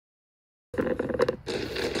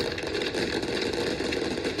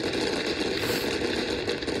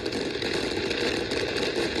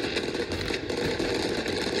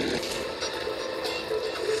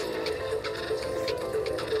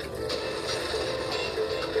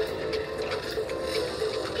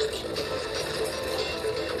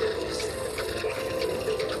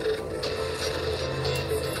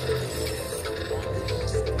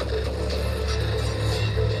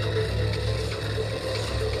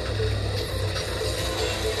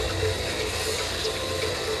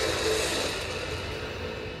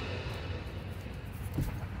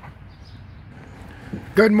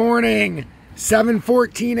Good morning,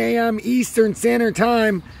 7:14 a.m. Eastern Standard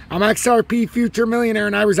Time. I'm XRP Future Millionaire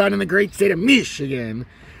and I reside in the great state of Michigan.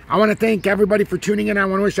 I want to thank everybody for tuning in. I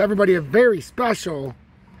want to wish everybody a very special,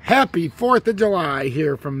 happy 4th of July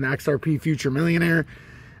here from the XRP Future Millionaire.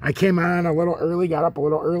 I came on a little early, got up a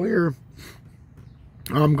little earlier.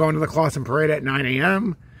 I'm going to the Clawson Parade at 9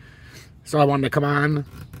 a.m. So I wanted to come on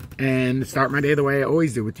and start my day the way I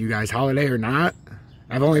always do with you guys, holiday or not.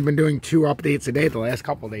 I've only been doing 2 updates a day the last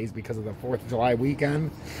couple of days because of the 4th of July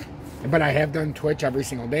weekend. But I have done Twitch every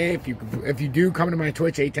single day. If you do come to my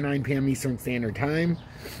Twitch, 8 to 9 p.m. Eastern Standard Time.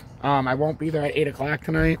 I won't be there at 8 o'clock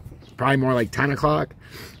tonight. Probably more like 10 o'clock.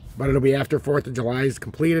 But it'll be after 4th of July is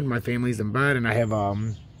completed. My family's in bed. And I have,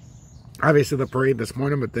 obviously, the parade this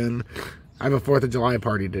morning. But then I have a 4th of July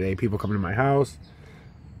party today. People coming to my house.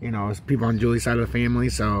 You know, it's people on Julie's side of the family.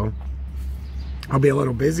 So I'll be a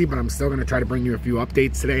little busy, but I'm still going to try to bring you a few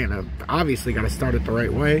updates today, and I've obviously got to start it the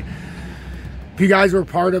right way. If you guys were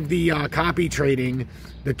part of the copy trading,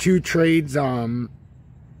 the 2 trades that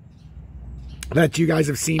you guys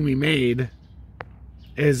have seen me made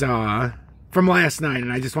is from last night,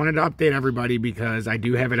 and I just wanted to update everybody because I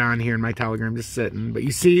do have it on here in my Telegram just sitting. But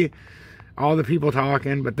you see all the people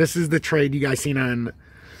talking, but this is the trade you guys seen on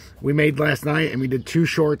we made last night, and we did 2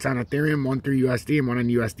 shorts on Ethereum, 1 through USD and 1 on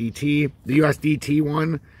USDT. The USDT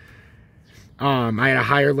one, I had a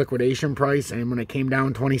higher liquidation price, and when it came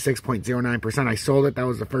down 26.09%, I sold it. That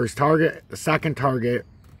was the first target. The second target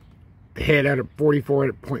hit at a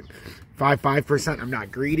 44.55%. I'm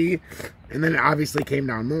not greedy. And then it obviously came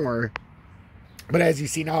down more. But as you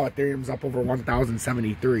see now, Ethereum's up over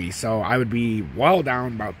 1,073. So I would be well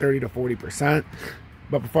down about 30 to 40%.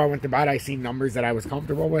 But before I went to bed, I seen numbers that I was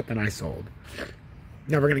comfortable with, and I sold.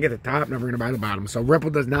 Never going to get the top, never going to buy the bottom. So Ripple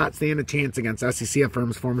does not stand a chance against SEC,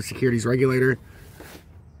 affirms former securities regulator.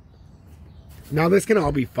 Now, this can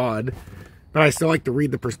all be FUD, but I still like to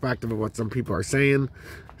read the perspective of what some people are saying.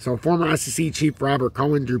 So former SEC Chief Robert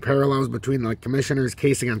Cohen drew parallels between the commissioner's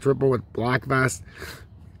case against Ripple with Blockvest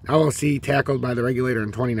LLC tackled by the regulator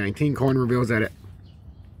in 2019. Cohen reveals that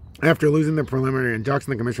after losing the preliminary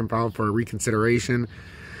injunction, the commission filed for a reconsideration,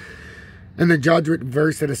 and the judge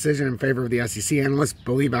reversed the decision in favor of the SEC. Analysts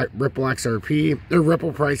believe Ripple XRP, their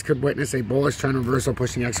Ripple price could witness a bullish trend reversal,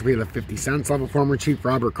 pushing XRP to the 50 cents level. Former Chief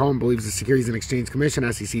Robert Cohen believes the Securities and Exchange Commission,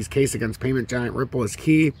 SEC's case against payment giant Ripple is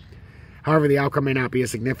key. However, the outcome may not be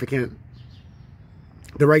as significant.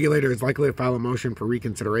 The regulator is likely to file a motion for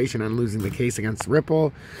reconsideration on losing the case against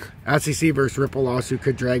Ripple. SEC versus Ripple lawsuit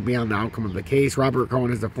could drag beyond the outcome of the case. Robert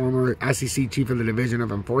Cohen is the former SEC chief of the Division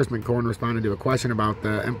of Enforcement. Cohen responded to a question about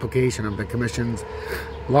the implication of the commission's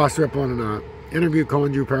lost Ripple in an interview.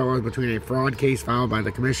 Cohen drew parallels between a fraud case filed by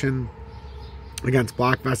the commission against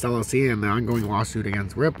Blockvest LLC and the ongoing lawsuit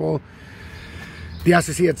against Ripple. The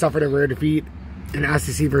SEC had suffered a rare defeat in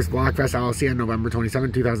SEC versus Blockvest LLC on November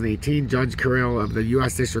 27, 2018, Judge Carroll of the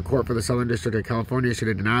U.S. District Court for the Southern District of California issued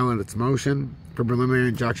a denial of its motion for preliminary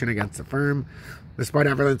injunction against the firm. Despite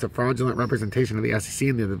evidence of fraudulent representation of the SEC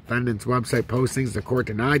and the defendant's website postings, the court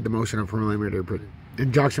denied the motion of preliminary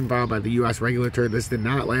injunction filed by the U.S. regulator. This did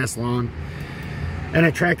not last long and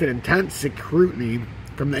attracted intense scrutiny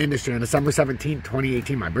from the industry. On December 17,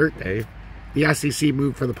 2018, my birthday, the SEC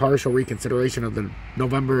moved for the partial reconsideration of the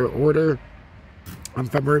November order. On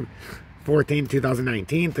February 14,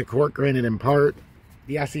 2019, the court granted in part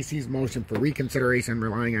the SEC's motion for reconsideration,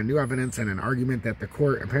 relying on new evidence and an argument that the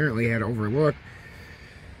court apparently had overlooked.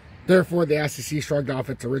 Therefore, the SEC shrugged off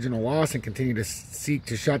its original loss and continued to seek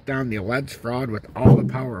to shut down the alleged fraud with all the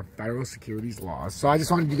power of federal securities laws. So I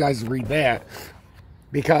just wanted you guys to read that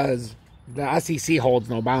because the SEC holds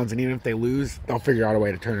no bounds, and even if they lose, they'll figure out a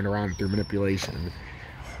way to turn it around through manipulation.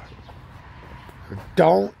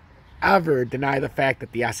 Don't ever deny the fact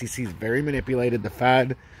that the SEC is very manipulated. The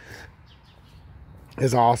Fed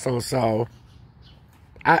is also. So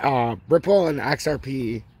Ripple and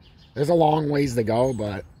XRP, there's a long ways to go,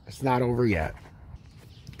 but it's not over yet.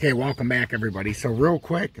 Okay, welcome back, everybody. So real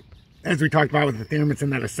quick, as we talked about with Ethereum, it's in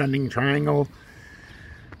that ascending triangle.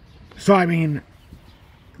 So, I mean,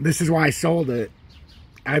 this is why I sold it.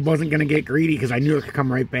 I wasn't going to get greedy because I knew it could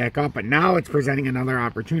come right back up. But now it's presenting another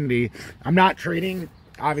opportunity. I'm not trading.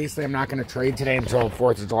 Obviously, I'm not going to trade today until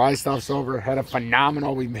 4th of July stuff's over. Had a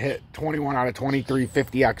phenomenal. We've hit 21 out of 23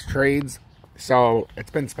 50x trades. So, it's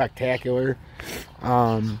been spectacular.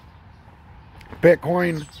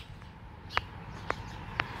 Bitcoin.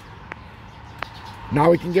 Now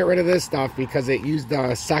we can get rid of this stuff because it used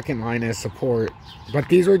the second line as support. But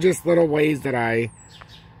these were just little ways that I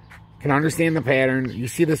can understand the pattern. You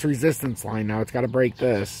see this resistance line now. It's got to break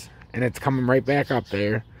this. And it's coming right back up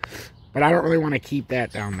there. But I don't really want to keep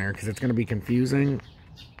that down there because it's going to be confusing.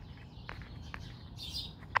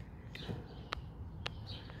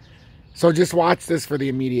 So just watch this for the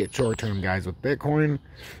immediate short term, guys, with Bitcoin.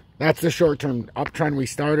 That's the short-term uptrend we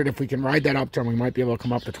started. If we can ride that uptrend, we might be able to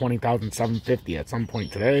come up to 20,750 at some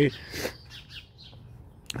point today.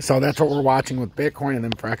 So that's what we're watching with Bitcoin. And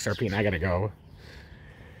then for XRP, and I got to go.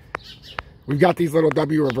 We've got these little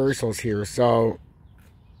W reversals here. So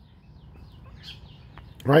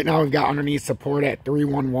right now we've got underneath support at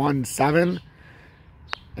 3117.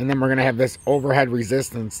 And then we're going to have this overhead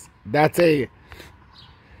resistance. That's a...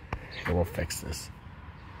 We'll fix this.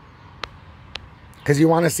 Because you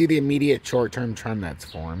want to see the immediate short-term trend that's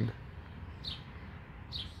formed.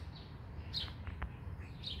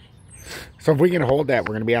 So if we can hold that,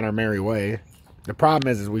 we're going to be on our merry way. The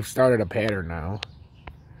problem is we've started a pattern now.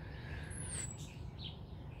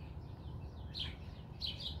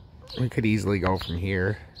 We could easily go from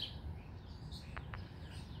here.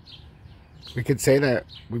 We could say that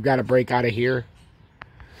we've got to break out of here.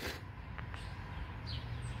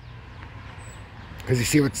 Because you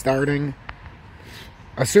see what's starting?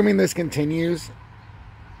 Assuming this continues,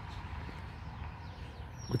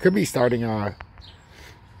 we could be starting a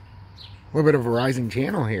little bit of a rising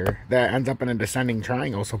channel here that ends up in a descending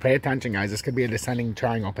triangle. So pay attention, guys. This could be a descending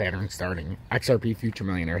triangle pattern starting. XRP Future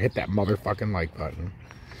Millionaire. Hit that motherfucking like button.